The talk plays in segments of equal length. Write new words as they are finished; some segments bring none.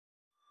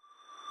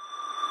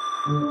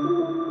This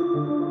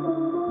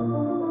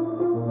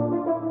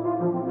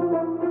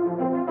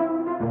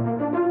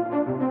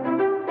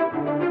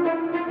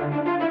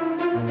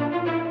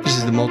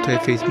is the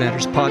Multi-Faith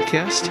Matters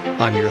podcast.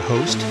 I'm your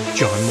host,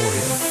 John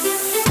Moorhead.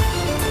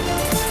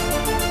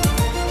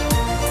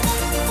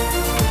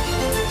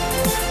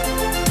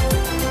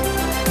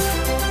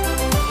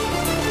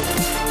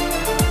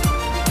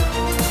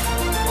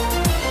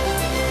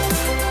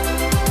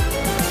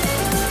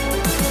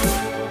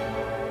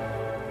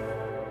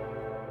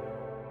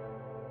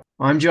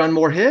 I'm John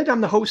Moorhead. I'm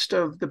the host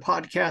of the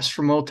podcast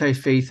for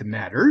Multi-Faith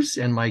Matters,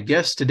 and my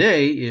guest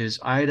today is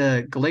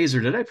Ida Glaser.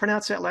 Did I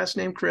pronounce that last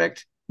name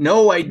correct?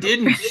 No, I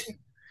didn't.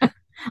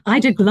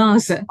 Ida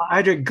Glaser.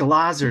 Ida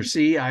Glaser.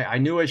 See, I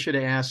knew I should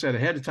have asked that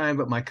ahead of time,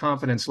 but my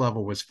confidence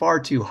level was far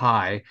too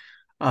high.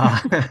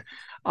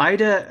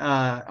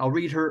 Ida, I'll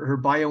read her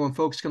bio, and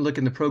folks can look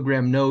in the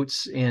program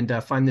notes and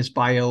find this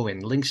bio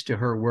and links to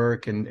her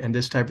work and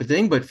this type of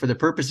thing. But for the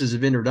purposes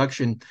of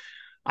introduction,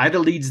 Ida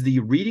leads the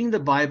Reading the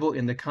Bible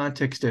in the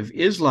Context of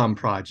Islam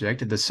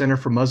project at the Center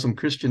for Muslim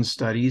Christian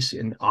Studies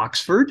in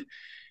Oxford.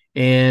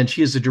 And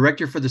she is the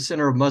director for the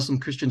Center of Muslim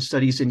Christian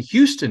Studies in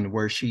Houston,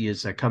 where she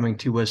is coming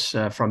to us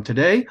from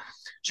today.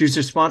 She's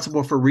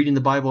responsible for Reading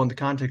the Bible in the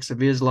Context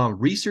of Islam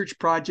research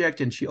project,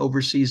 and she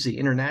oversees the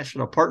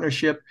international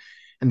partnership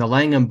and the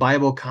Langham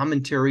Bible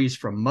commentaries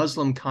from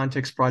Muslim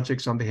context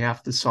projects on behalf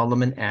of the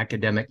Solomon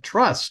Academic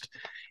Trust.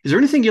 Is there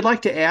anything you'd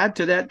like to add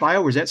to that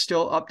bio, or is that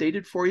still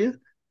updated for you?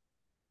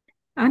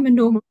 I'm a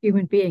normal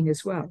human being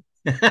as well.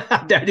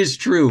 That is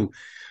true.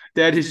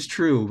 That is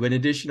true. In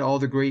addition to all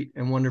the great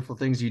and wonderful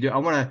things you do, I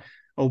want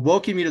to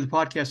welcome you to the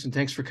podcast, and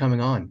thanks for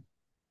coming on.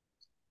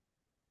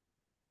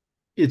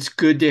 It's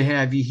good to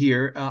have you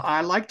here.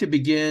 I like to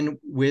begin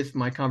with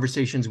my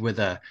conversations with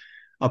a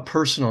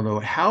personal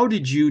note. How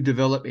did you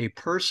develop a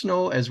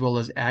personal as well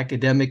as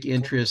academic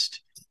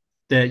interest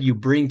that you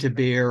bring to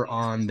bear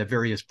on the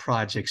various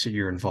projects that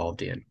you're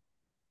involved in?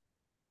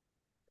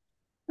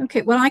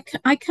 Okay, well,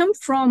 I come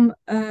from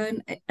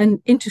an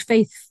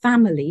interfaith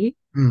family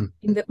in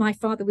that my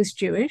father was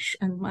Jewish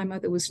and my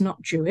mother was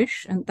not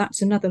Jewish, and that's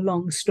another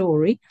long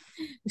story.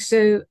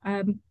 So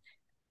I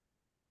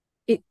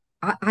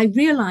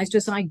realized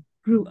as I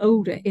grew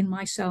older in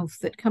myself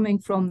that coming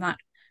from that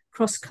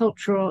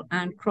cross-cultural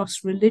and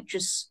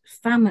cross-religious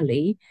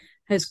family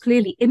has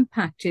clearly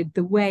impacted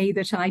the way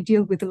that I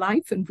deal with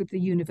life and with the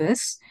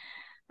universe.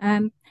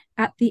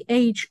 At the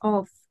age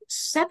of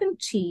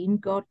 17,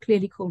 God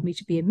clearly called me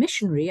to be a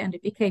missionary, and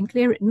it became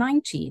clear at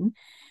 19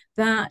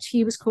 that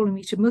he was calling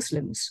me to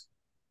Muslims.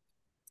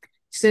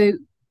 So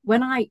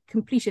when I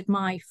completed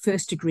my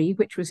first degree,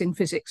 which was in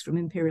physics from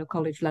Imperial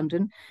College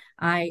London,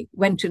 I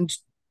went and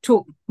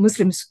taught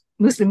Muslim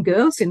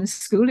girls in a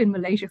school in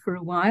Malaysia for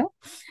a while.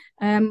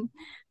 And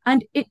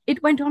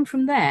it went on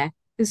from there,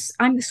 because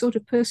I'm the sort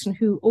of person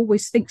who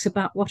always thinks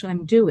about what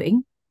I'm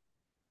doing.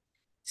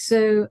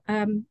 So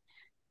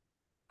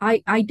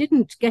I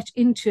didn't get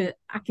into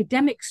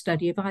academic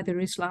study of either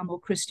Islam or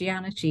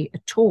Christianity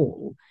at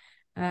all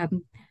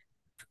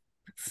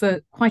for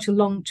quite a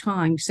long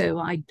time. So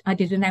I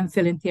did an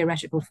MPhil in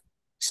theoretical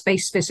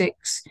space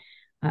physics.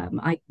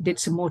 I did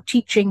some more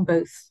teaching,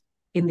 both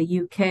in the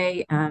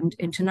UK and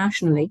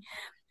internationally.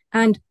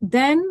 And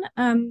then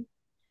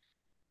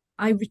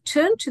I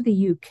returned to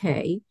the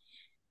UK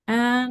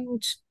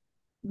and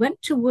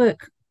went to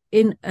work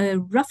in a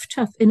rough,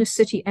 tough inner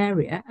city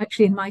area,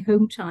 actually in my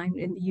hometown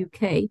in the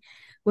UK,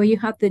 where you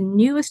had the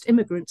newest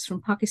immigrants from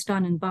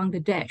Pakistan and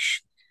Bangladesh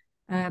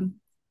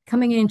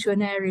coming into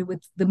an area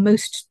with the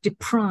most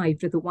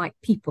deprived of the white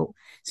people.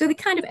 So the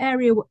kind of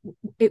area,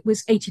 it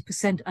was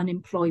 80%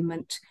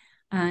 unemployment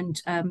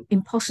and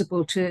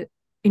impossible to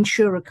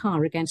insure a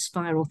car against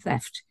fire or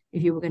theft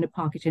if you were going to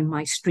park it in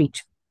my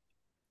street.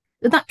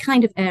 That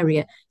kind of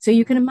area. So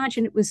you can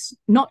imagine it was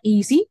not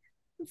easy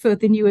for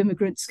the new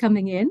immigrants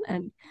coming in,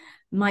 and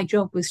my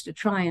job was to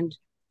try and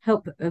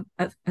help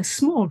a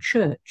small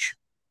church.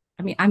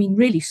 I mean,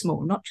 really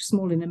small, not just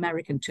small in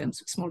American terms,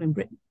 but small in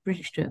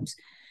British terms,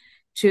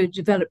 to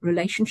develop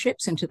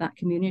relationships into that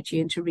community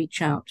and to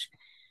reach out.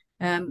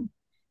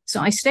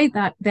 So I stayed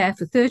there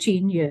for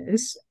 13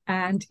 years,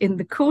 and in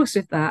the course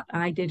of that,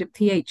 I did a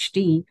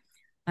PhD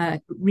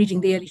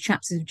reading the early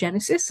chapters of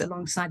Genesis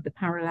alongside the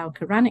parallel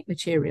Quranic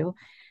material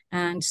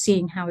and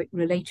seeing how it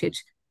related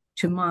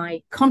to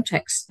my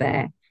context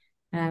there.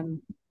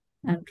 And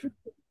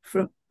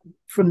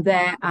from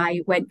there,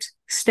 I went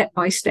step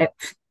by step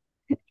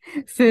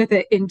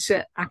further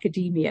into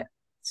academia.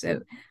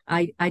 So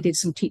I did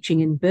some teaching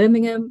in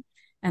Birmingham,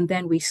 and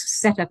then we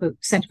set up a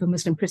Center for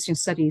Muslim Christian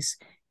Studies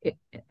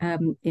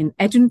in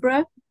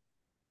Edinburgh,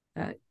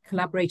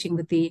 collaborating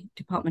with the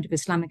Department of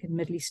Islamic and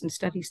Middle Eastern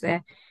Studies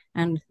there.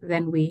 And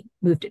then we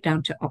moved it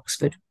down to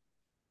Oxford.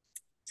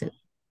 So.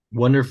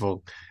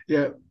 Wonderful.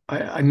 Yeah,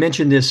 I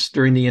mentioned this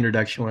during the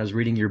introduction when I was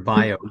reading your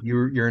bio.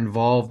 You're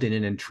involved in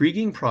an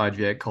intriguing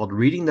project called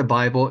Reading the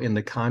Bible in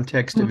the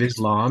Context of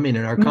Islam. And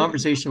in our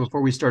conversation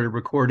before we started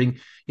recording,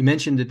 you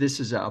mentioned that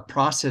this is a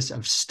process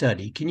of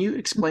study. Can you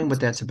explain what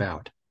that's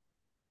about?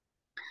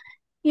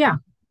 Yeah.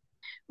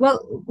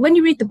 Well, when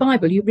you read the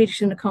Bible, you read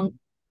it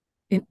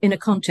in a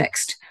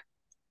context.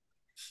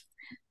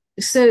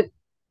 So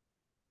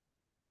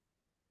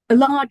a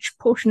large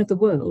portion of the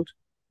world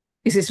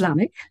is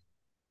Islamic.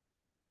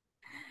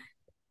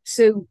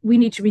 So we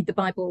need to read the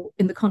Bible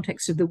in the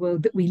context of the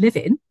world that we live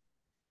in.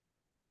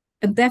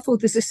 And therefore,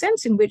 there's a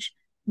sense in which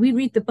we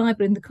read the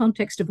Bible in the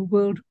context of a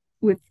world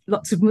with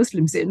lots of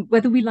Muslims in,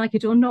 whether we like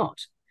it or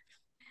not.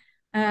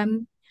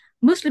 Um,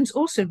 Muslims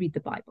also read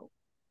the Bible.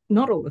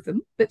 Not all of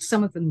them, but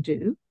some of them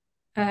do.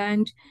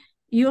 And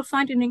you'll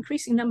find an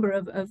increasing number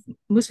of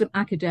Muslim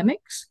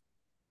academics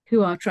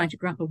who are trying to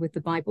grapple with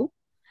the Bible.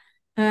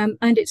 And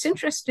it's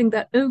interesting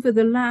that over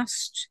the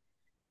last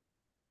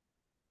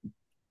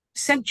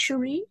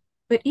century,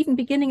 but even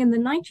beginning in the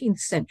 19th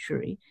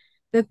century,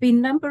 there have been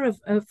a number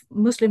of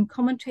Muslim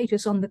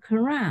commentators on the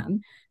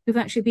Quran who've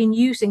actually been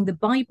using the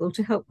Bible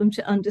to help them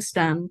to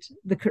understand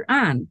the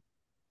Quran.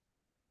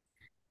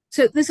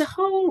 So there's a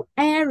whole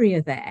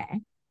area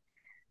there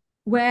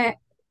where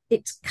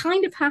it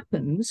kind of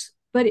happens,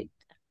 but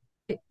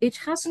it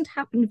hasn't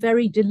happened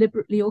very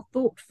deliberately or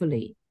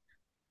thoughtfully.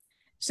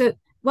 So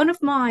one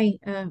of my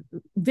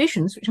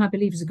visions, which I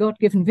believe is a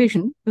God-given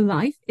vision for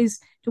life, is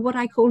to what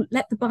I call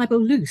let the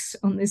Bible loose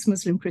on this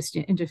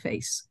Muslim-Christian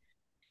interface.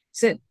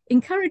 So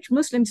encourage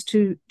Muslims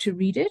to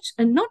read it,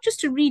 and not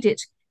just to read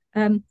it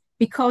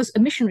because a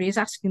missionary is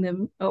asking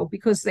them, or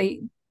because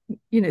they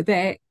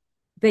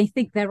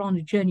think they're on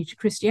a journey to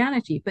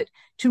Christianity, but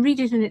to read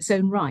it in its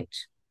own right.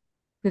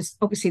 Because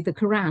obviously the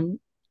Quran,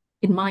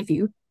 in my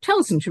view,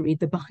 tells them to read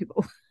the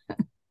Bible.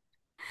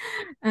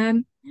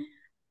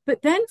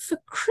 But then for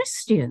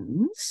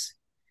Christians,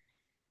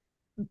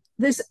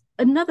 there's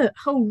another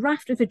whole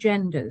raft of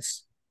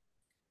agendas.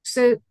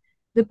 So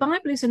the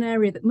Bible is an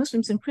area that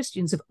Muslims and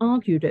Christians have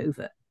argued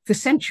over for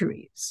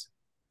centuries.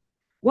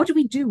 What do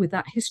we do with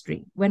that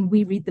history when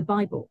we read the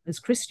Bible as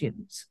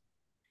Christians?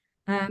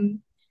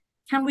 Can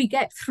we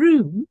get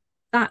through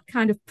that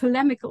kind of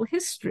polemical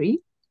history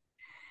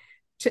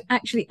to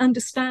actually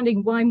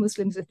understanding why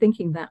Muslims are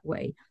thinking that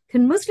way?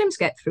 Can Muslims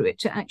get through it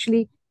to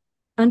actually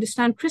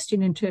understand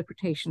Christian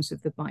interpretations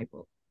of the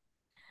Bible?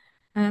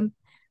 Then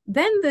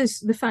there's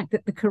the fact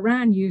that the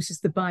Quran uses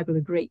the Bible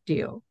a great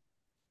deal.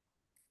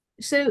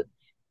 So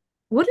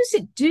what does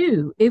it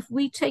do if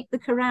we take the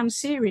Quran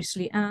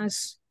seriously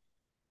as,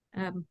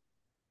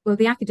 well,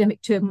 the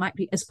academic term might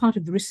be as part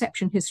of the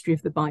reception history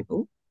of the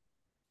Bible,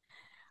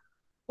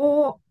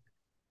 or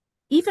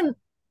even,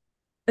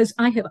 as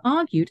I have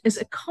argued, as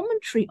a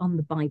commentary on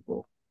the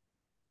Bible?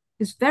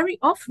 Because very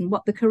often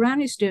what the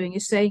Quran is doing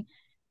is saying,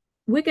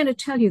 we're going to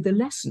tell you the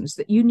lessons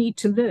that you need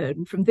to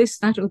learn from this,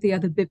 that, or the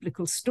other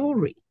biblical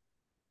story.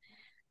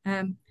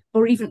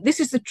 Or even, this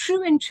is the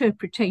true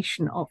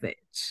interpretation of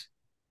it.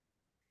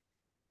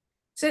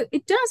 So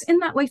it does, in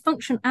that way,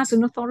 function as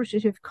an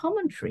authoritative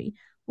commentary.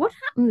 What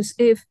happens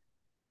if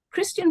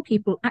Christian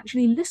people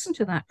actually listen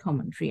to that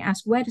commentary?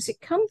 Ask, where does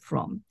it come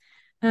from?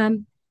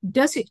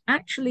 Does it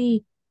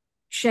actually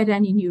shed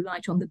any new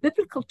light on the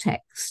biblical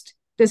text?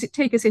 Does it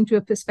take us into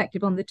a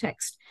perspective on the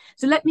text?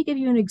 So let me give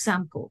you an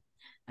example.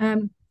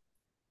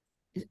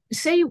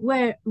 Say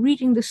we're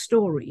reading the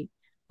story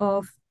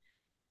of,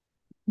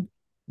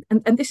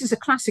 and this is a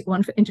classic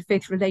one for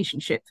interfaith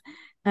relationship,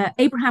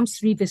 Abraham's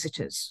three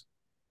visitors.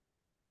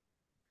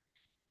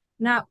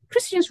 Now,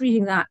 Christians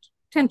reading that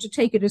tend to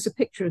take it as a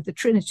picture of the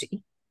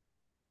Trinity.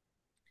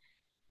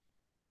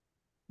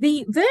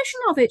 The version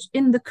of it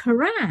in the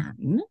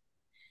Quran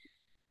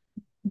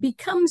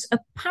becomes a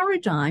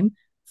paradigm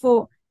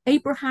for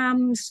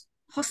Abraham's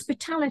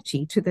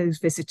hospitality to those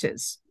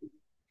visitors.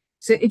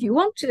 So if you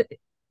want to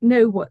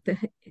know what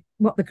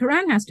the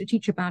Quran has to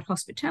teach about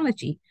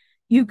hospitality,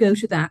 you go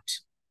to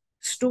that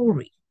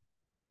story.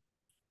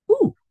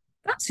 Ooh,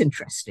 that's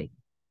interesting.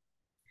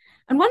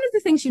 And one of the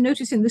things you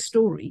notice in the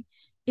story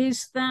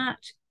is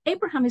that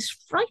Abraham is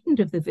frightened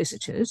of the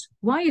visitors.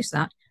 Why is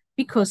that?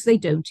 Because they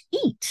don't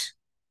eat.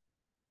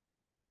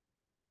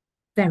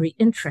 Very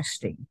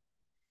interesting.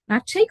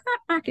 Now take that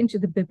back into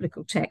the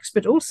biblical text,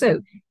 but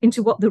also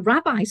into what the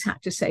rabbis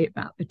had to say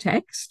about the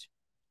text.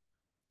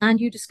 And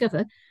you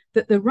discover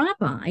that the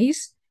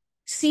rabbis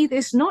see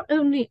this not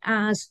only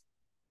as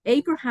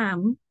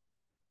Abraham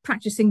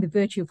practicing the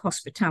virtue of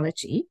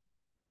hospitality,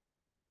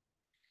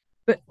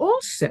 but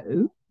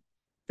also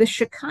the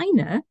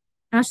Shekinah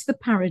as the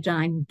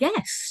paradigm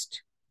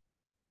guest.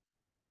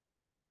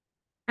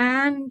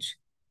 And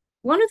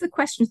one of the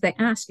questions they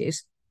ask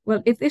is,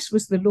 well, if this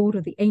was the Lord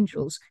of the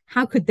angels,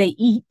 how could they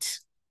eat?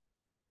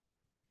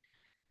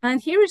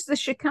 And here is the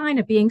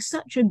Shekinah being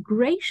such a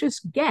gracious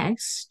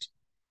guest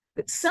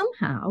that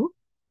somehow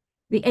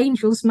the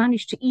angels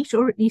managed to eat,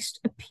 or at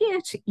least appear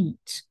to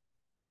eat.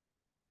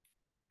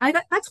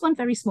 That's one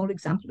very small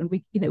example, and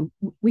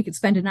we could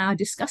spend an hour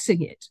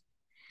discussing it.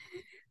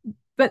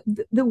 But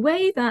the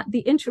way that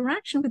the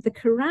interaction with the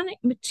Quranic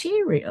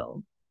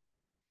material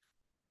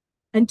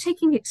and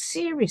taking it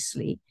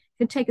seriously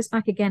can take us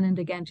back again and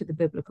again to the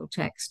biblical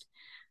text.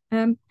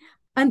 And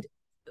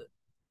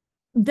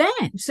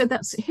then, so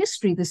that's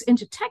history, this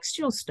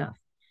intertextual stuff.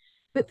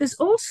 but there's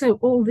also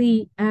all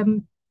the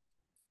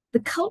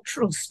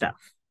cultural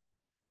stuff.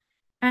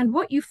 And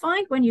what you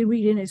find when you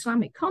read in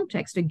Islamic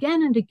context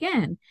again and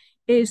again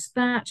is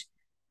that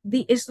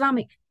the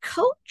Islamic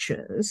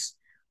cultures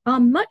are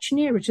much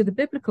nearer to the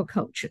biblical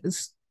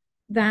cultures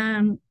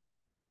than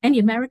any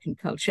American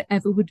culture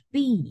ever would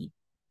be.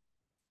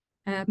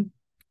 Um,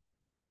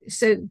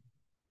 so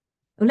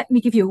let me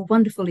give you a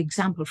wonderful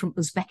example from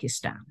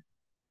Uzbekistan.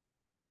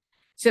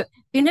 So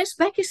in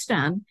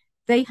Uzbekistan,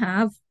 they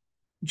have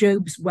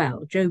Job's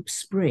well, Job's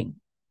spring.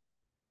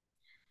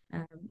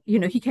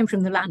 He came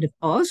from the land of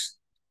Oz.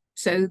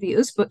 So the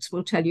Uzbeks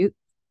will tell you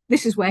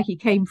this is where he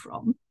came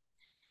from.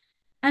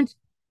 And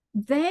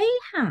they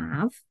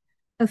have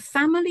a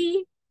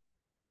family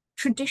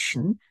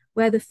tradition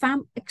where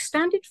the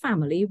extended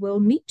family will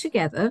meet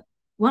together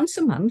once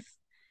a month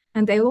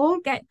and they all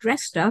get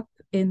dressed up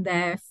in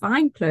their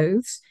fine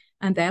clothes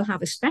and they'll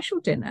have a special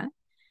dinner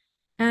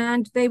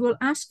and they will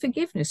ask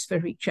forgiveness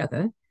for each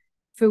other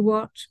for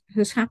what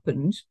has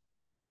happened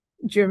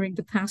during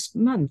the past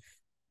month.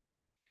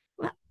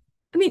 Well,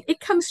 I mean, it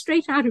comes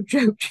straight out of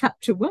Job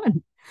chapter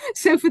 1.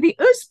 So for the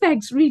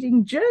Uzbeks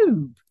reading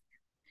Job,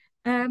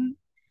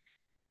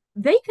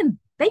 they can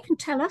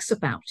tell us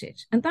about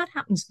it. And that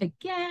happens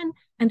again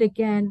and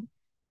again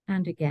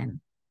and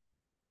again.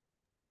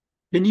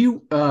 Can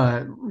you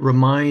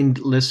remind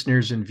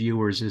listeners and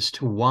viewers as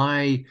to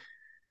why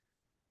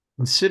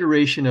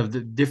consideration of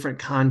the different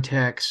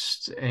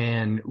contexts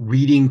and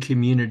reading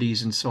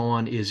communities and so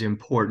on is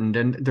important?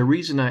 And the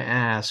reason I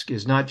ask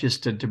is not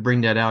just to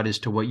bring that out as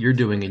to what you're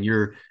doing in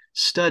your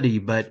study,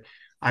 but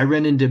I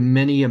ran into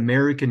many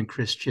American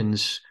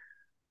Christians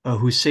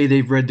who say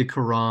they've read the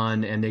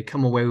Quran and they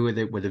come away with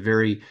it with a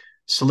very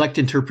select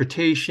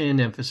interpretation,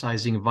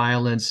 emphasizing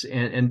violence,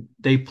 and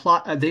they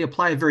apply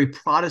a very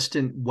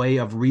Protestant way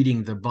of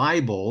reading the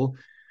Bible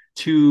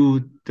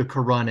to the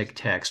Quranic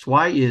text.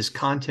 Why is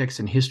context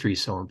and history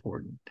so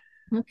important?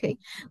 Okay.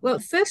 Well,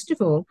 first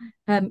of all,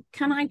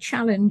 can I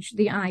challenge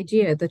the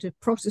idea that a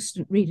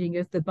Protestant reading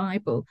of the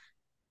Bible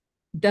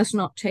does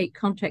not take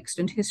context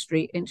and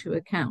history into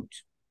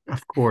account?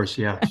 Of course,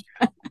 yeah.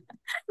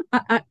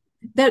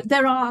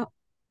 There are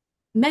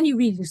many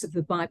readings of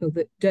the Bible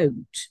that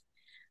don't,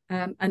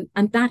 and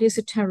that is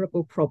a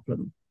terrible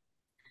problem.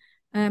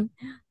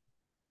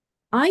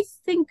 I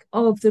think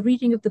of the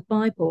reading of the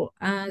Bible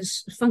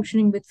as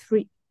functioning with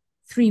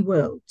three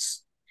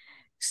worlds.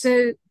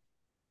 So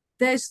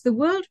there's the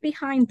world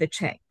behind the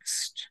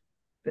text.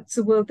 That's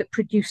the world that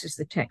produces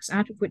the text,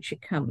 out of which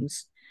it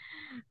comes.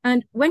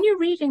 And when you're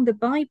reading the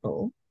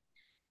Bible,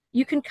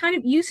 you can kind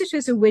of use it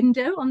as a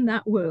window on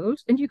that world,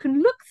 and you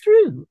can look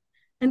through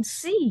and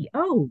see,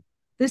 oh,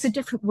 there's a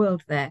different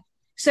world there.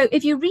 So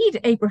if you read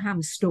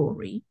Abraham's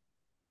story,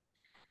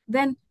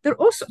 then there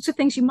are all sorts of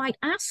things you might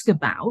ask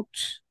about.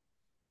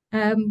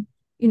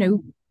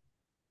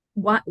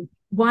 Why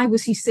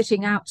was he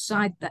sitting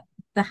outside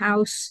the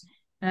house?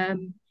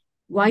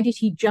 Why did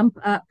he jump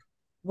up?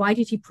 Why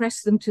did he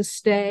press them to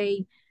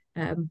stay?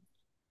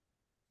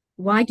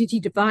 Why did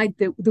he divide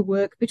the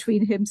work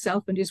between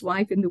himself and his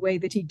wife in the way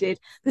that he did?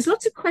 There's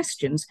lots of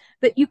questions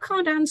that you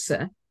can't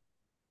answer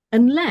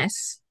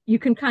unless you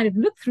can kind of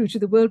look through to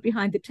the world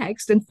behind the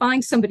text and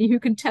find somebody who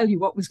can tell you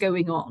what was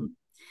going on.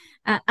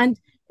 And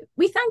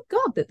we thank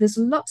God that there's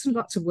lots and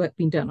lots of work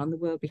being done on the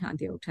world behind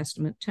the Old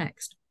Testament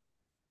text.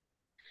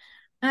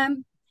 Then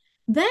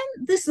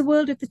there's the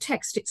world of the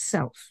text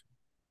itself.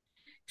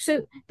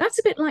 So that's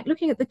a bit like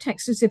looking at the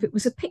text as if it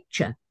was a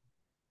picture.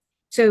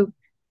 So,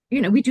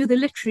 we do the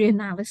literary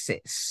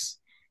analysis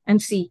and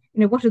see,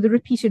 what are the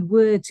repeated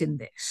words in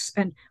this?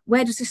 And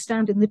where does this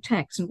stand in the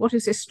text? And what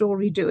is this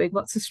story doing?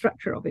 What's the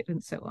structure of it?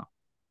 And so on.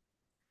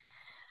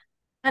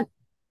 And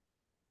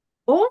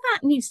all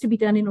that needs to be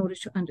done in order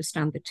to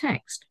understand the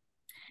text.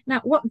 Now,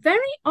 what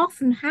very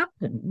often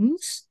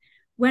happens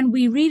when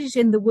we read it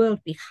in the world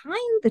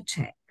behind the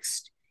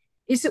text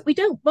is that we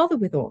don't bother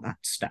with all that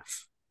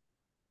stuff.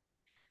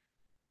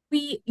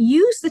 We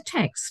use the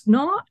text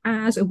not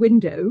as a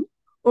window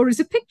or as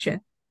a picture,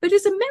 but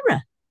as a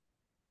mirror.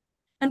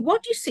 And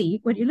what you see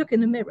when you look in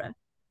the mirror,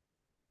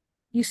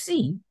 you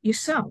see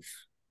yourself.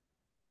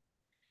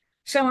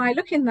 So I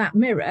look in that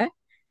mirror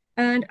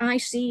and I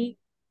see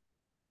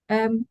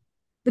the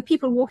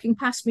people walking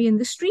past me in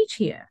the street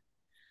here.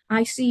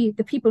 I see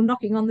the people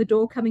knocking on the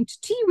door coming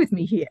to tea with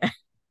me here.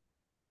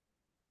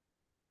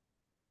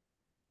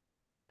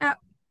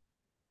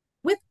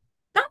 With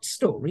that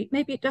story,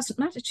 maybe it doesn't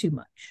matter too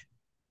much.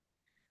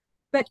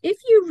 But if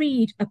you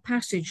read a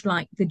passage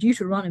like the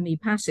Deuteronomy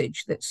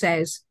passage that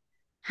says,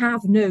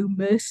 have no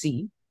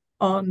mercy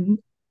on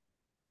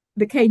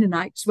the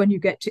Canaanites when you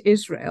get to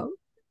Israel,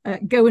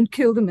 go and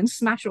kill them and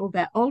smash all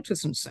their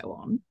altars and so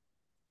on.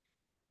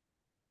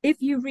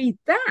 If you read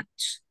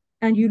that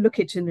and you look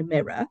it in the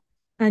mirror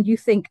and you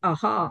think,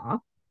 aha,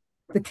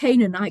 the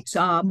Canaanites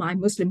are my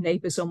Muslim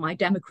neighbors or my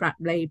Democrat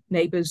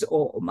neighbors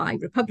or my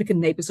Republican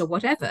neighbors or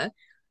whatever,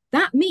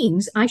 that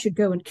means I should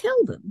go and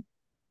kill them.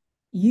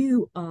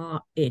 You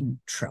are in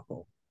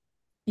trouble.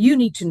 You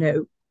need to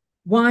know,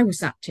 why was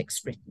that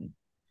text written?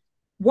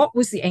 what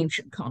was the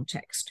ancient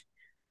context?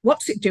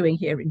 What's it doing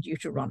here in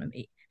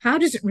Deuteronomy? How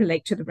does it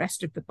relate to the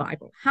rest of the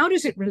Bible? How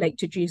does it relate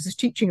to Jesus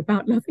teaching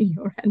about loving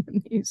your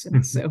enemies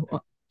and so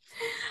on?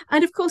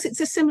 And of course, it's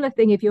a similar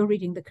thing if you're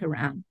reading the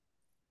Quran.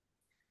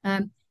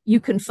 You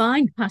can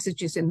find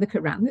passages in the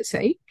Quran that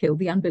say, kill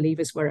the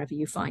unbelievers wherever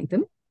you find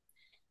them.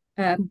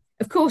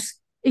 Of course,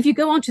 if you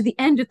go on to the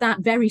end of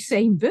that very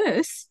same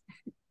verse,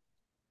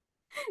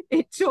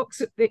 it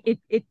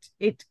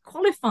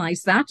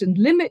qualifies that and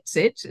limits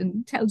it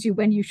and tells you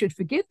when you should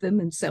forgive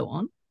them and so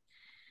on.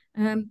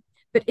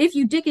 But if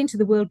you dig into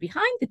the world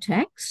behind the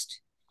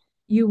text,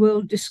 you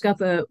will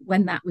discover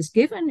when that was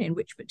given, in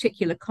which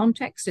particular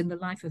context in the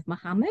life of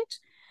Muhammad.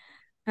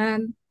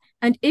 And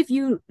if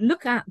you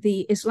look at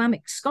the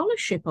Islamic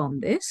scholarship on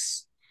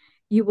this,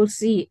 you will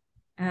see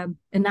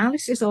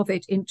analysis of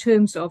it in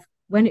terms of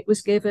when it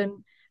was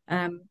given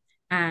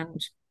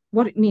and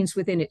what it means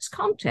within its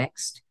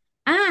context.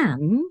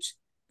 And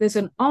there's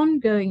an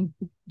ongoing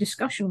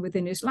discussion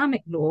within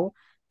Islamic law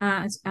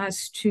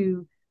as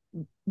to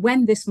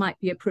when this might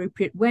be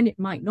appropriate, when it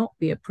might not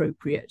be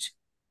appropriate.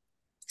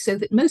 So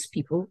that most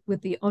people,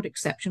 with the odd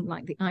exception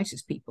like the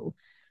ISIS people,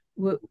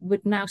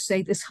 would now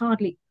say there's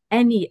hardly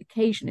any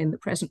occasion in the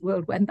present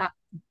world when that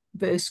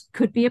verse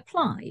could be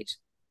applied.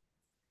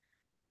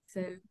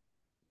 So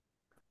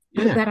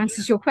I hope that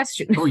answers your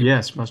question. Oh,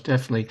 yes, most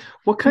definitely.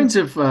 What kinds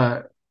of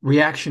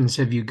reactions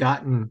have you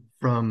gotten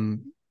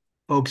from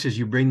folks as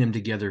you bring them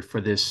together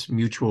for this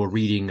mutual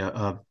reading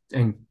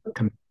and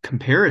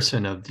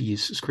comparison of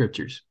these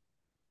scriptures?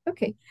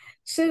 Okay,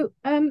 so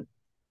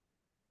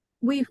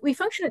we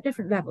function at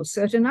different levels.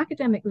 So at an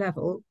academic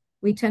level,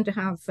 we tend to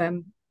have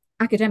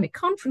academic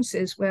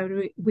conferences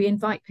where we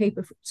invite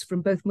papers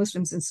from both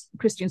Muslims and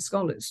Christian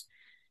scholars.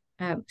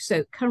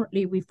 So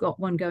currently we've got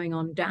one going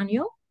on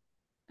Daniel,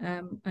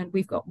 and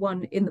we've got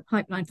one in the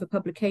pipeline for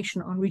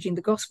publication on reading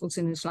the Gospels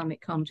in Islamic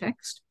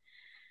context.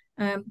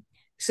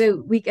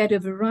 So we get a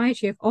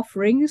variety of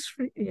offerings,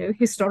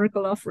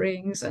 historical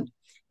offerings and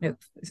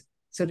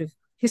sort of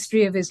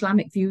history of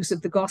Islamic views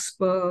of the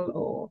Gospel,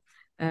 or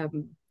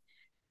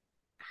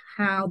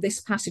how this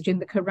passage in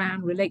the Quran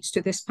relates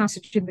to this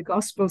passage in the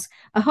Gospels,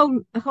 a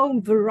whole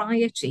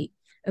variety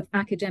of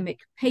academic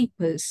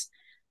papers.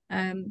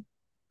 And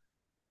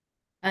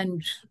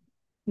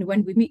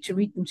when we meet to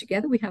read them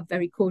together, we have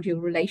very cordial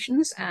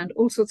relations and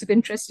all sorts of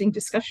interesting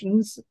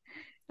discussions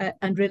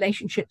and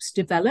relationships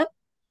develop.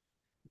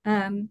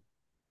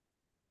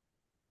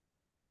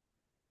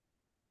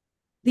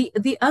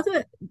 The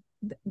other,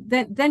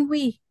 then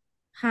we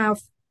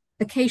have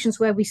occasions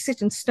where we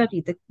sit and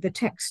study the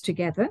text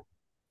together.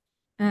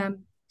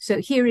 So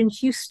here in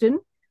Houston,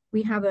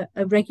 we have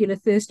a regular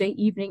Thursday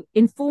evening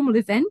informal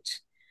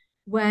event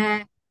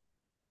where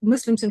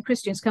Muslims and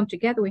Christians come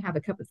together. We have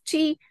a cup of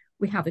tea,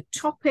 we have a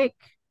topic,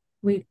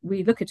 we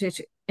look at it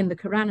in the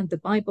Quran and the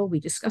Bible, we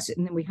discuss it,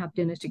 and then we have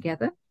dinner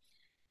together.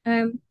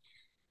 A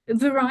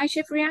variety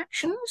of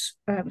reactions.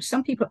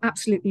 Some people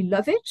absolutely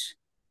love it.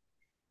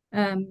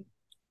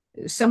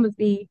 Some of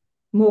the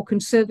more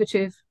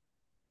conservative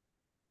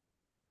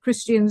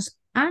Christians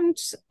and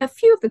a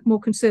few of the more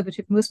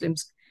conservative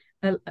Muslims,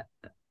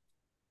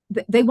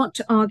 they want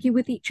to argue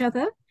with each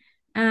other,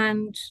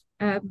 and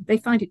they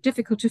find it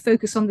difficult to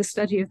focus on the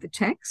study of the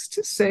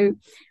text. So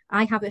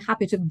I have a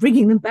habit of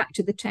bringing them back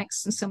to the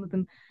text, and some of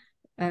them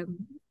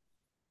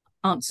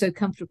aren't so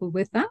comfortable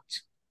with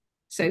that.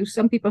 So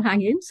some people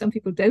hang in, some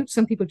people don't.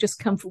 Some people just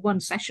come for one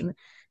session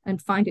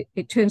and find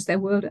it turns their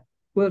world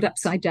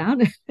upside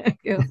down and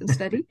go off and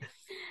study.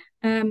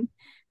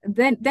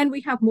 Then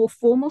we have more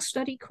formal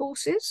study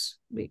courses.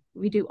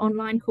 We do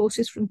online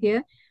courses from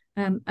here,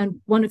 and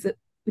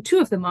two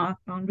of them are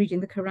on reading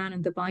the Quran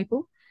and the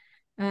Bible.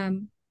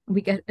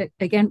 We get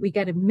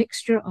a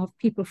mixture of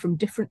people from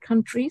different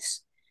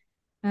countries,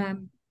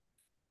 and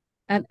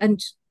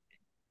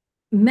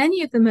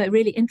many of them are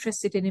really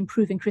interested in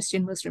improving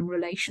Christian-Muslim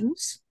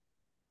relations.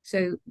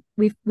 So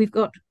we've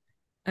got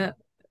a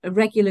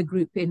regular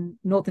group in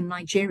northern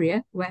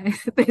Nigeria where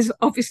there's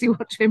obviously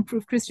want to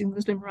improve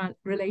Christian-Muslim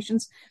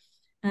relations.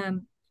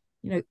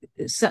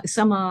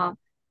 Some are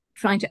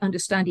trying to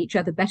understand each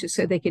other better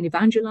so they can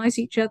evangelize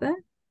each other.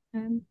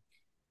 And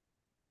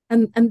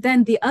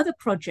then the other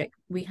project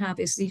we have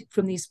is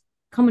from these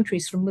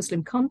commentaries from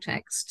Muslim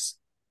contexts.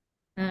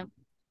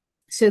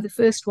 So the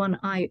first one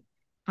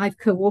I've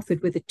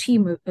co-authored with a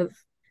team of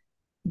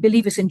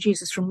believers in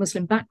Jesus from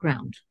Muslim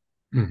background.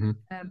 Mm-hmm.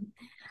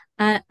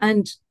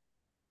 And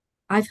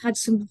I've had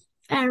some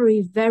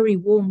very, very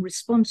warm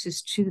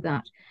responses to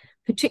that,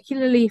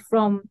 particularly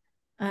from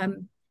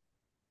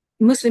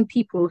Muslim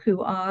people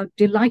who are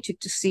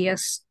delighted to see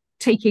us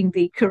taking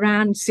the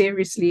Quran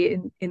seriously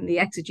in the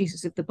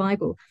exegesis of the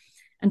Bible,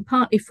 and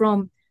partly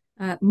from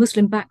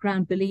Muslim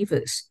background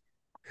believers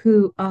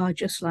who are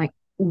just like,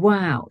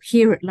 wow,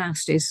 here at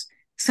last is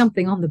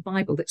something on the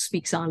Bible that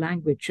speaks our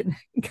language and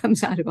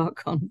comes out of our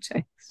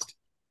context.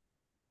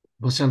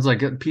 Well, it sounds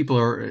like people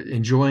are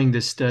enjoying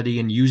this study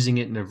and using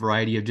it in a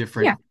variety of Yeah,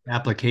 different yeah,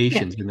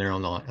 applications in their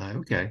own life.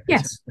 Okay, that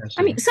sounds yes.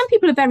 I mean, fascinating. some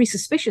people are very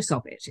suspicious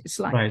of it. It's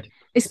like, Right.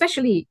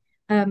 especially,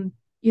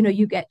 you know,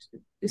 you get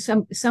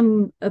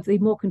some of the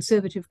more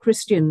conservative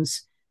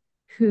Christians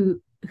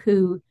who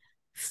who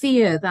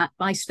fear that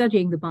by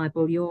studying the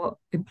Bible, you're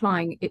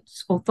implying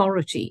its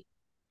authority.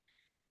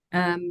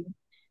 Um,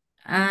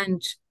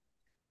 and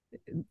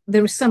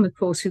there are some, of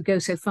course, who go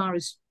so far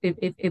as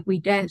if we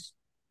dare,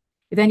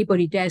 if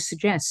anybody dares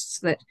suggests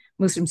that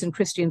Muslims and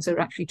Christians are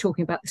actually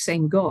talking about the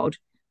same God,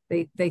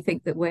 they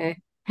think that we're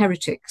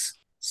heretics.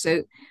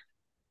 So,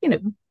 you know,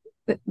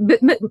 but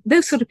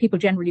those sort of people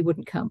generally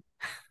wouldn't come.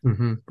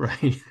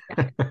 Right.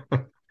 Yeah,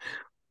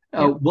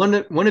 yeah.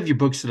 One of your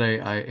books that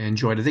I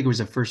enjoyed, I think it was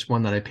the first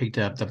one that I picked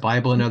up, The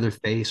Bible and Other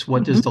Faiths.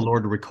 What does Mm-hmm. the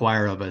Lord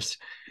require of us?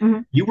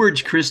 Mm-hmm. You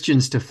urge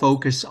Christians to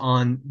focus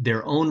on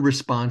their own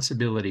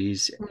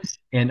responsibilities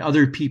and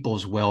other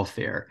people's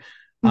welfare.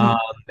 Mm-hmm.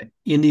 Um,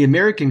 in the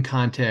American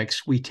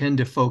context, we tend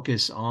to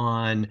focus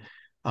on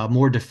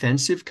more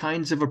defensive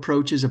kinds of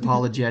approaches, Mm-hmm.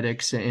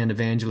 apologetics and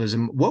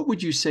evangelism. What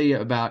would you say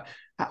about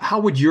how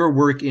would your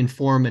work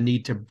inform a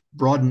need to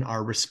broaden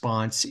our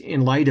response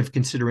in light of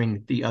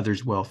considering the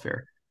other's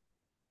welfare?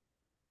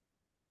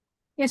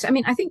 Yes, I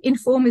mean, I think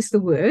inform is the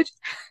word,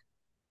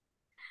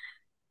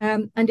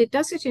 and it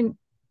does it in,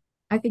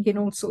 I think, in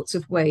all sorts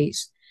of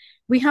ways.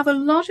 We have a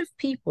lot of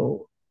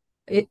people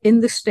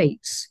in the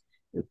States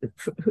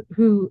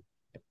who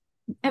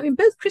I mean,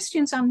 both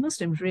Christians and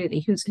Muslims, really,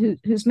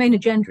 whose main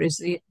agenda is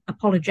the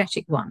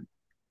apologetic one.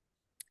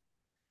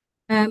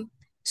 Um,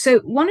 so,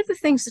 one of the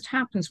things that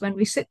happens when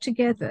we sit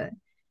together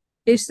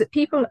is that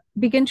people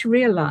begin to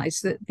realize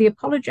that the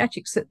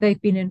apologetics that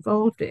they've been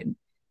involved in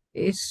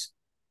is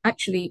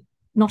actually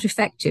not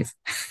effective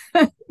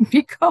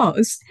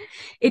because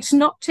it's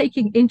not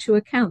taking into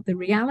account the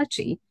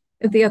reality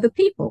of the other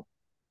people.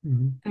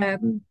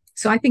 Mhm.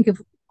 So I think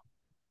of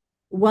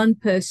one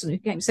person who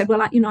came and said,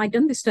 "Well, you know, I'd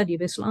done this study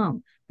of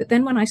Islam, but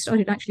then when I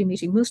started actually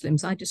meeting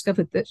Muslims, I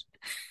discovered that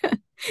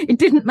it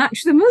didn't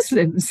match the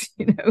Muslims."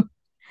 You know,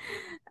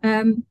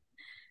 um,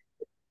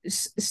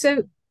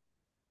 so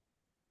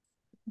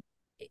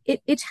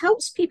it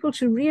helps people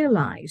to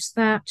realize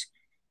that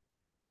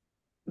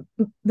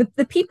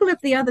the people of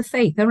the other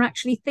faith are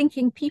actually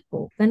thinking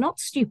people. They're not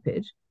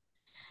stupid,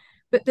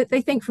 but that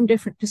they think from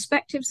different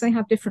perspectives. They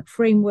have different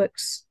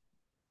frameworks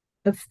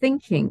of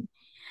thinking,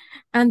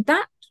 and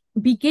that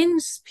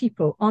begins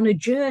people on a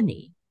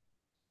journey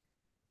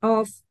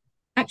of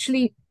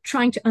actually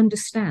trying to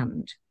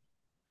understand.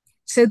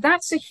 So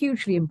that's a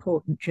hugely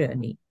important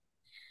journey.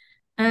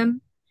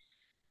 Um,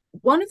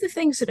 One of the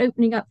things that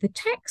opening up the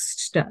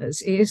texts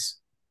does is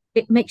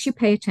it makes you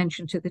pay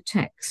attention to the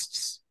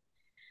texts.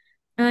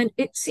 And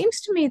it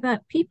seems to me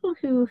that people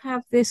who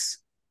have this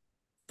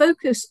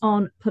focus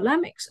on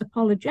polemics,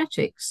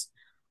 apologetics,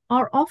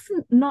 are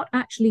often not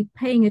actually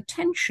paying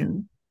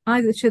attention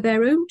either to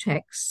their own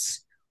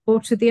texts or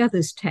to the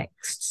others'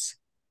 texts.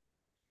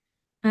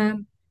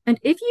 And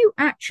if you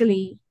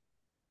actually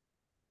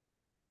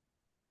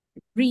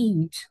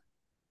read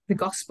the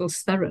Gospels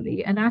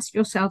thoroughly and ask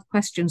yourself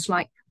questions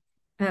like,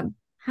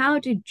 how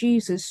did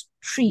Jesus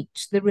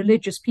treat the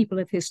religious people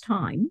of his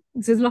time?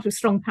 There's a lot of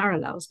strong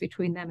parallels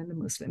between them and the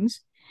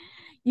Muslims.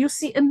 You'll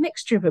see a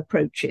mixture of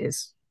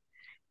approaches,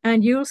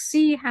 and you'll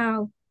see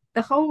how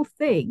the whole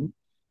thing,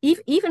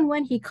 even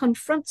when he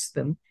confronts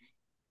them,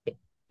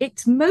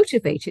 it's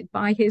motivated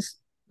by his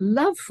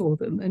love for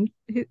them and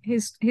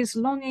his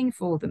longing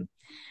for them.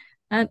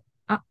 And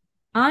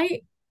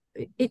I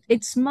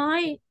it's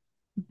my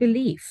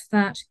belief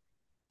that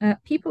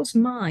people's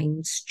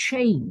minds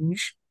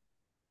change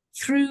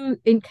through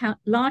encounter,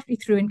 largely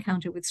through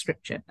encounter with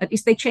scripture. At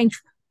least they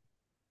change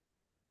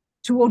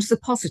towards the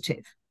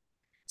positive.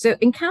 So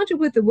encounter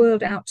with the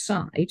world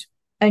outside,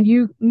 and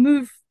you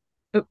move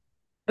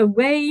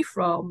away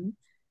from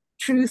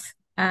truth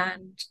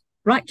and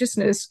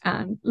righteousness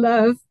and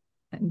love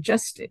and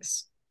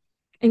justice.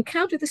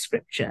 Encounter the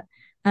scripture,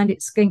 and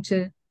it's going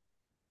to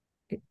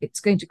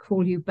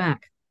call you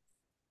back.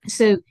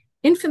 So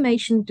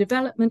information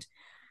development,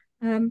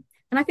 and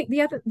I think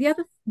the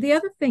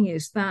other thing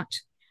is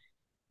that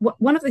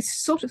one of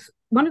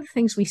the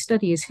things we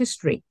study is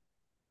history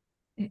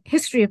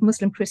of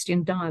Muslim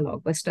Christian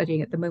dialogue. We're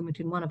studying at the moment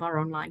in one of our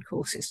online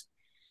courses,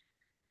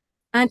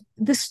 and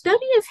the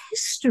study of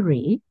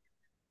history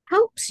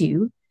helps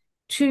you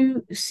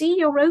to see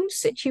your own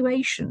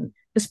situation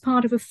as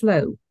part of a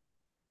flow.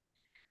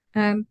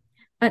 Um,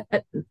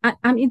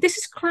 I mean, this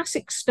is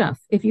classic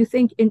stuff. If you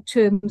think in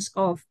terms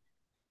of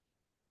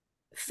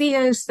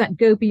fears that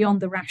go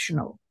beyond the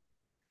rational,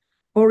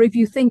 or if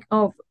you think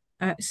of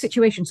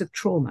situations of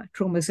trauma,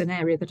 trauma is an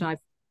area that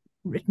I've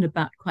written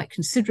about quite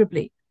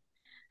considerably.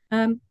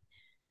 Um,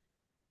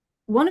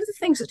 One of the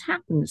things that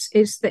happens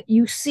is that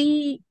you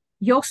see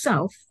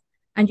yourself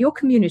and your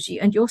community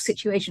and your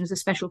situation as a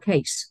special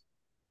case.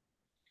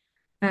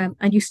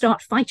 And you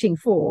start fighting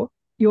for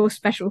your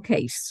special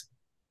case.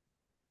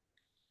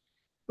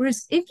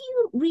 Whereas if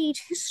you read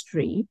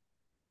history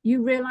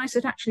you realize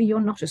that actually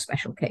you're not a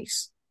special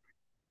case.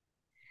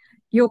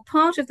 You're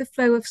part of the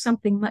flow of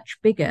something much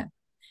bigger.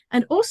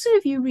 And also,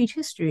 if you read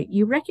history,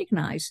 you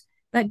recognize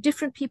that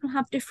different people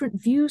have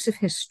different views of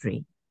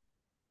history.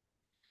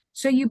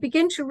 So you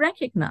begin to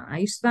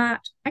recognize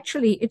that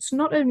actually it's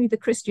not only the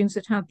Christians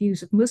that have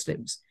views of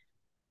Muslims,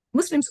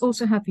 Muslims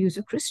also have views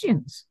of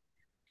Christians.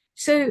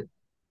 So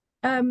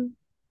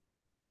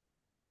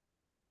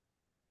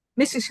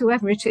Mrs.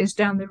 Whoever it is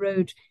down the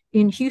road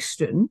in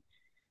Houston,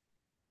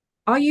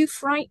 are you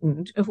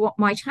frightened of what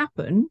might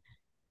happen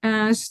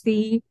as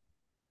the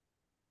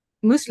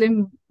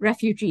Muslim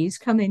refugees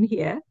come in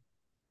here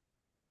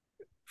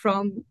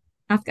from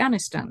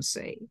Afghanistan,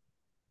 say?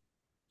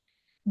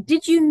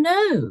 Did you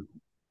know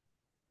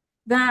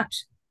that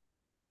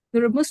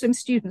there are Muslim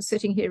students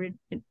sitting here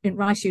in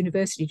Rice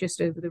University,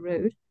 just over the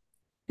road,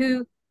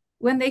 who,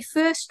 when they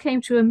first came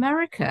to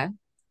America,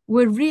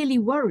 were really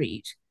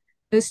worried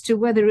as to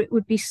whether it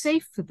would be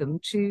safe for them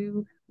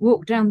to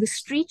walk down the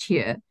street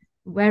here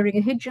wearing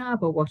a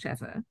hijab or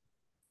whatever,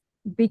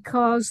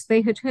 because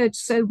they had heard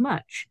so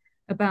much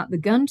about the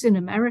guns in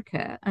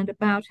America and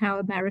about how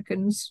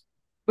Americans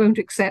won't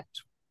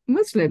accept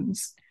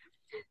Muslims.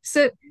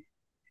 So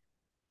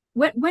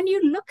when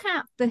you look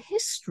at the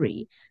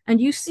history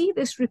and you see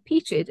this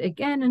repeated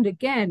again and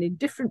again in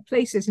different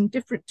places in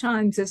different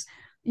times, as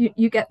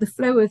you get the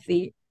flow of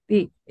the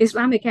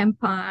Islamic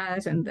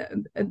empires and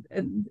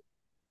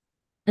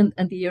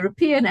the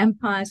European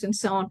empires and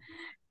so on,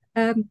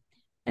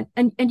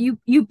 and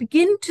you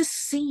begin to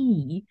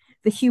see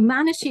the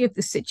humanity of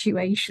the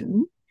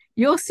situation.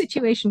 Your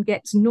situation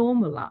gets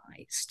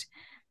normalized,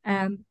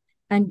 and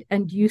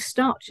you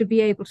start to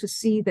be able to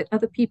see that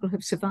other people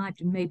have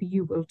survived, and maybe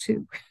you will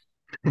too.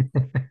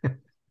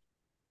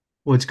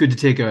 Well, it's good to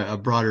take a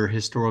broader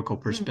historical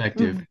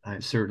perspective,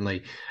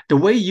 certainly. The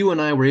way you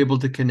and I were able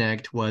to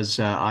connect was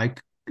I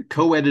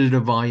co-edited a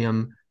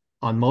volume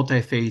on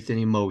multi-faith and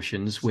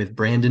emotions with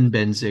Brandon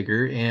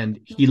Benziger, and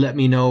he let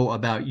me know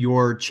about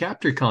your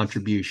chapter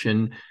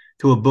contribution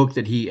to a book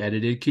that he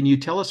edited. Can you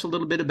tell us a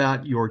little bit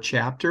about your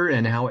chapter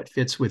and how it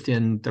fits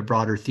within the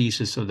broader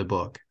thesis of the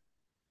book?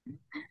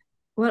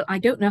 Well, I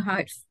don't know how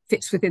it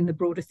fits within the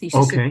broader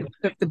thesis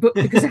of the book,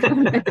 because I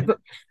haven't read the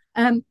book.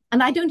 And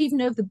I don't even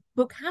know if the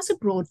book has a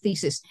broad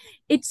thesis.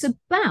 It's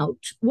about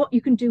what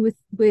you can do with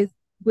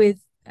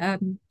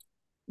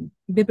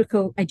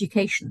biblical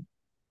education.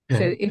 Okay.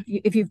 So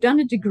if you've done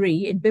a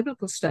degree in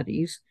biblical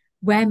studies,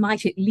 where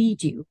might it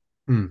lead you?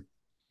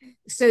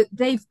 So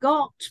they've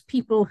got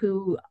people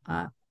who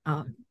are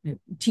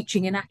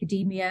teaching in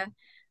academia,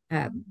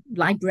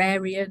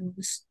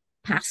 librarians,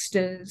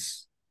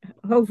 pastors,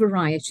 a whole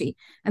variety.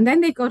 And then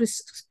they've got a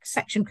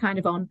section kind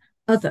of on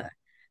other,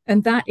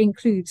 and that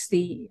includes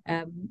the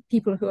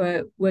people who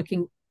are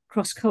working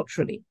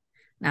cross-culturally.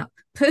 Now,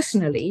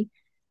 personally,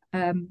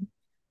 I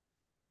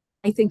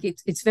think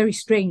it's very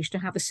strange to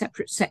have a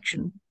separate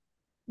section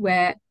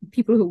where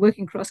people who are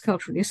working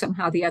cross-culturally are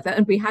somehow the other.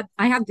 And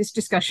I had this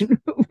discussion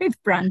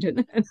with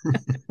Brandon.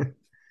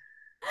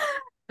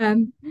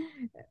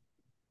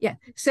 Yeah,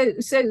 so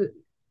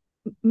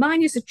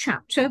mine is a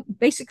chapter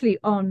basically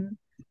on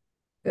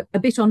a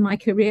bit on my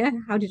career.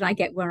 How did I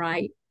get where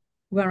I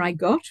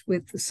got,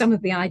 with some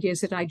of the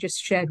ideas that I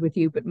just shared with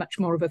you, but much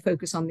more of a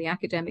focus on the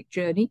academic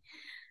journey,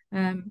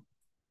 and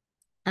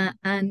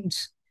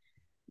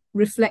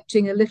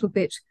reflecting a little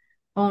bit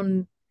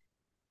on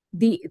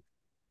the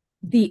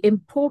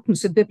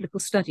importance of biblical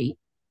study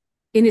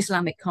in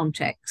Islamic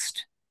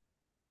context,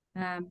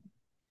 and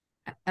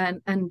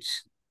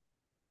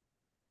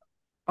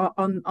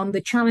on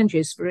the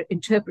challenges for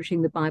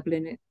interpreting the Bible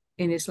in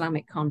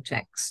Islamic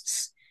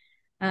contexts,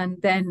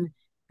 and then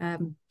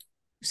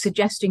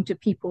suggesting to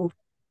people,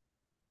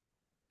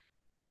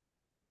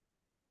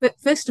 but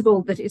first of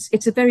all, that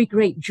it's a very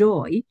great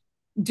joy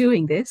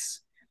doing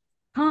this,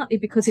 partly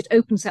because it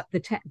opens up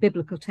the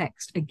biblical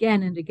text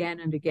again and again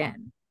and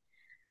again,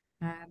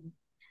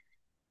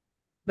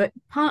 but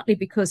partly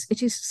because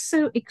it is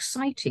so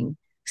exciting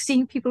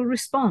seeing people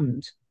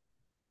respond.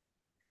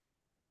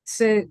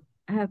 So,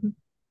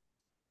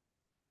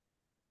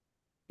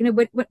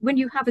 when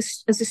you have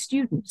as a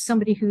student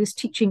somebody who is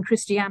teaching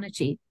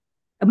Christianity,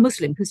 a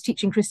Muslim who's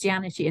teaching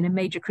Christianity in a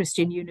major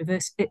Christian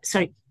university,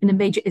 in a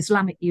major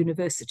Islamic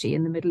university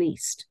in the Middle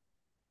East,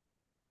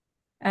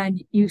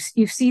 and you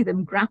see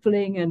them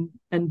grappling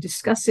and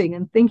discussing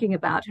and thinking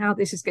about how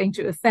this is going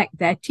to affect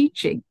their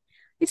teaching,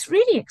 it's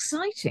really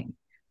exciting.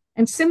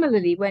 And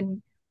similarly,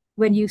 when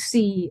you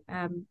see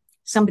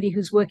somebody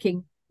who's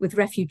working with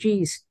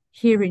refugees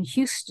here in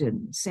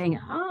Houston saying,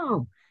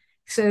 "Oh,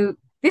 so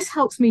this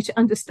helps me to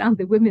understand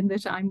the women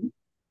that I'm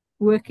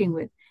working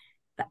with,"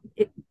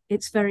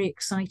 it's very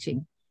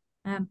exciting.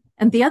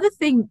 And the other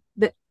thing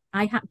that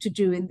I had to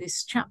do in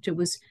this chapter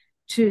was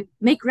to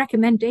make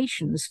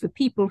recommendations for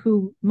people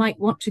who might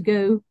want to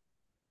go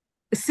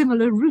a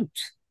similar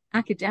route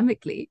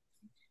academically.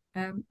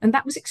 And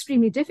that was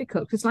extremely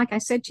difficult because, like I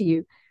said to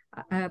you,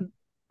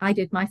 I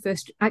did my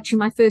first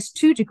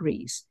 2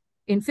 degrees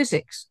in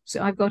physics.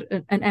 So I've got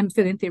an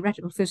MPhil in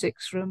theoretical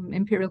physics from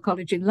Imperial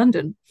College in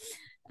London.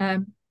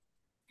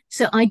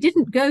 So I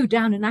didn't go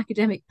down an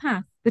academic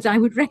path that I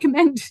would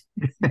recommend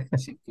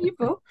to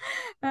people.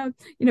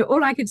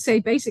 All I could say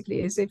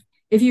basically is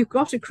if you've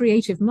got a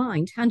creative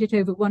mind, hand it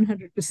over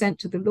 100%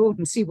 to the Lord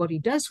and see what he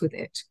does with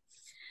it.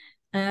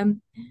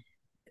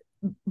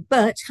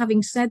 But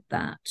having said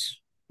that,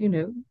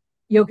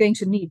 you're going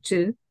to need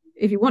to,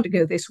 if you want to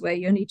go this way,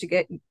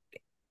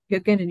 you're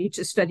going to need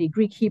to study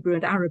Greek, Hebrew,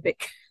 and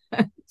Arabic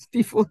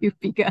before you've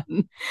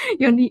begun.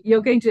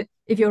 You're going to,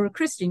 if you're a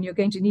Christian, you're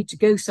going to need to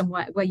go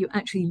somewhere where you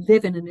actually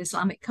live in an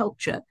Islamic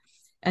culture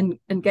and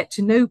get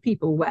to know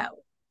people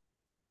well.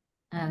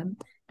 And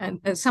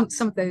some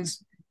of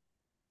those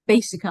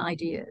basic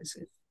ideas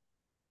of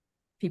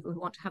people who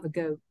want to have a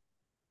go.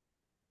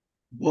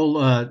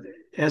 Well,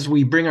 as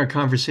we bring our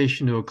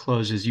conversation to a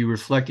close, as you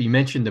reflect, you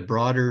mentioned the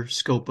broader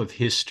scope of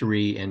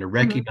history and to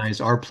recognize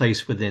our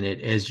place within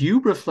it. As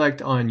you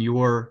reflect on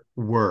your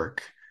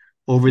work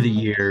over the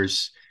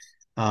years,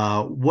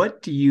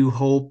 what do you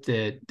hope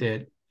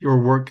that your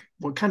work,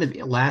 what kind of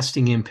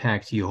lasting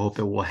impact do you hope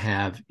it will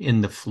have in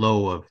the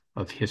flow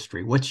of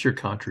history? What's your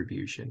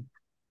contribution?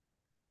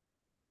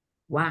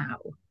 Wow,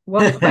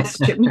 what a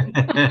question.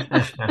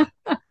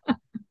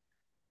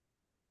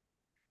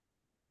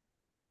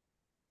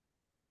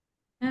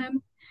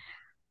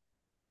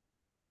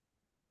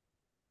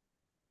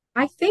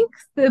 I think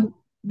the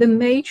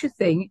major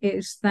thing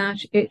is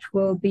that it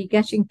will be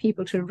getting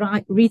people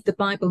to read the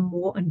Bible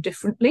more and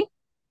differently.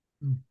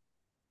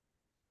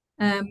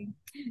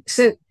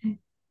 So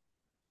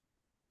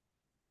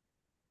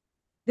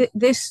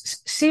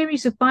this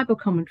series of Bible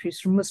commentaries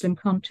from Muslim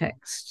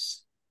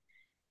contexts,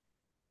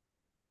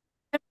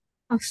 there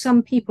are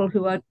some people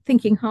who are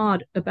thinking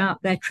hard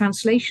about their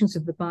translations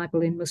of the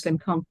Bible in Muslim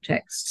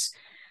contexts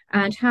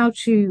and how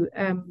to,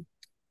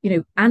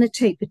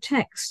 annotate the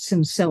texts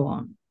and so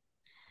on.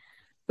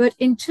 But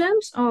in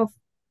terms of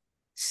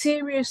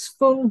serious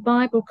full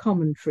Bible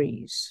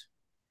commentaries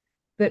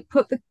that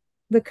put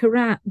the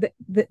Quran,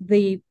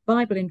 the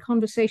Bible in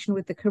conversation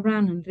with the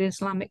Quran and the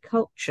Islamic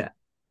culture,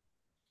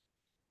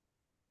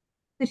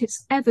 that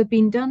it's ever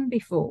been done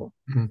before.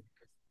 Mm-hmm.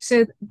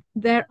 So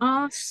there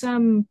are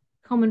some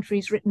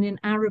commentaries written in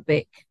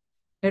Arabic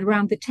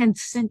around the 10th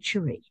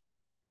century.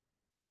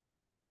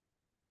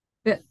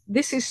 But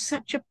this is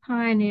such a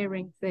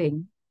pioneering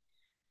thing.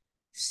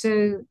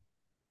 So,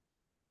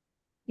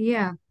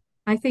 yeah,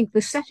 I think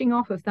the setting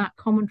off of that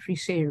commentary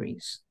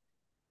series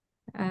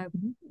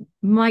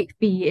might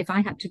be, if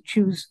I had to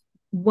choose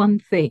one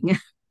thing,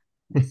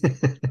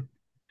 the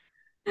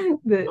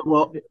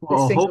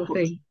single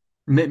thing.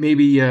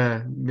 Maybe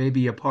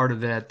a part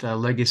of that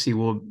legacy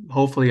will,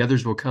 hopefully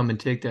others will come and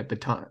take that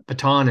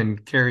baton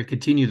and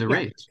continue the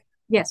race.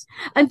 Yes.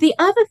 And the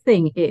other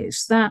thing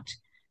is that,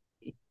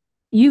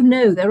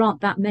 there aren't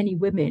that many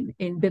women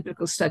in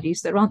biblical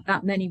studies. There aren't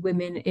that many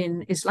women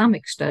in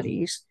Islamic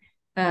studies.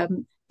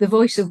 The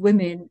voice of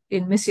women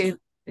in mission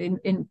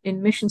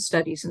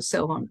studies and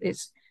so on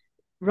is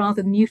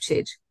rather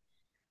muted.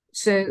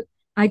 So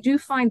I do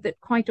find that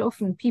quite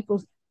often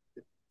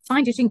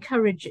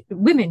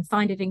women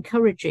find it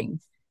encouraging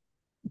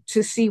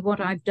to see what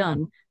I've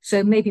done.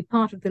 So maybe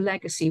part of the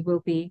legacy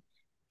will be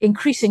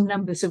increasing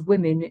numbers of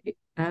women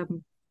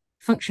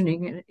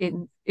functioning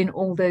in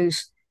all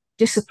those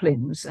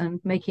disciplines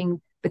and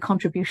making the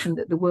contribution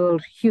that the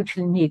world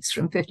hugely needs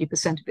from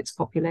 50% of its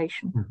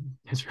population.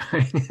 That's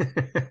right.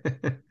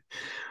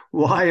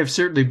 Well, I have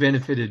certainly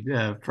benefited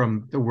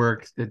from the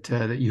work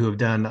that you have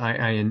done.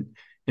 I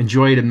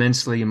enjoy it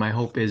immensely, and my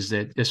hope is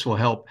that this will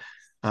help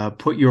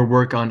put your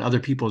work on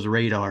other people's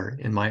radar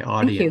in my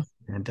audience.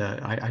 And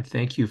I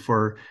thank you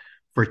for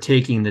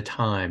taking the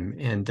time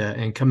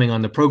and coming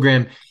on the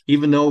program,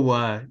 even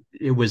though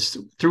it was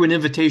through an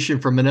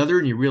invitation from another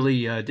and you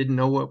really didn't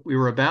know what we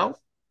were about.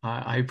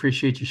 I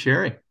appreciate you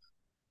sharing.